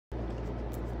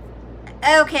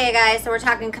Okay guys, so we're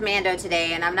talking Commando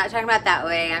today, and I'm not talking about that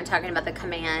way. I'm talking about the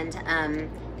Command,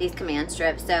 these Command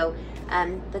strips. So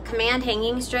the Command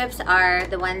hanging strips are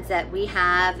the ones that we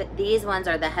have. These ones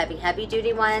are the heavy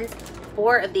duty ones.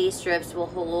 4 of these strips will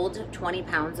hold 20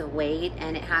 pounds of weight,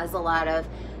 and it has a lot of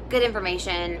good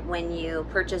information when you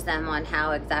purchase them on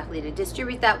how exactly to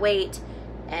distribute that weight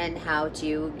and how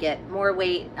to get more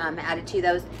weight added to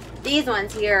those. These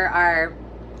ones here are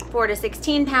 4 to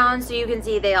 16 pounds, so you can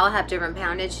see they all have different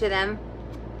poundage to them.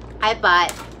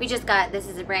 We just got, this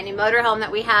is a brand new motorhome that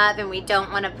we have, and we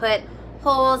don't want to put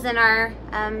holes in our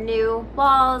new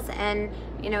walls, and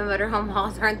you know, motorhome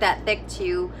walls aren't that thick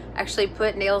to actually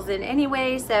put nails in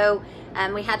anyway, so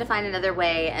we had to find another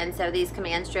way. And so these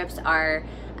Command strips are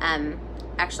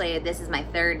actually, this is my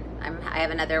third, I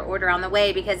have another order on the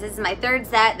way because this is my third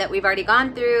set that we've already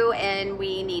gone through and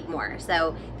we need more.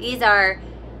 So these are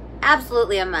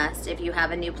absolutely a must if you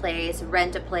have a new place,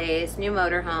 rent a place, new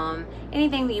motorhome,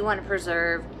 anything that you want to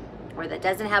preserve or that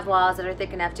doesn't have walls that are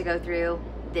thick enough to go through.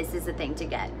 This is the thing to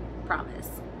get, promise.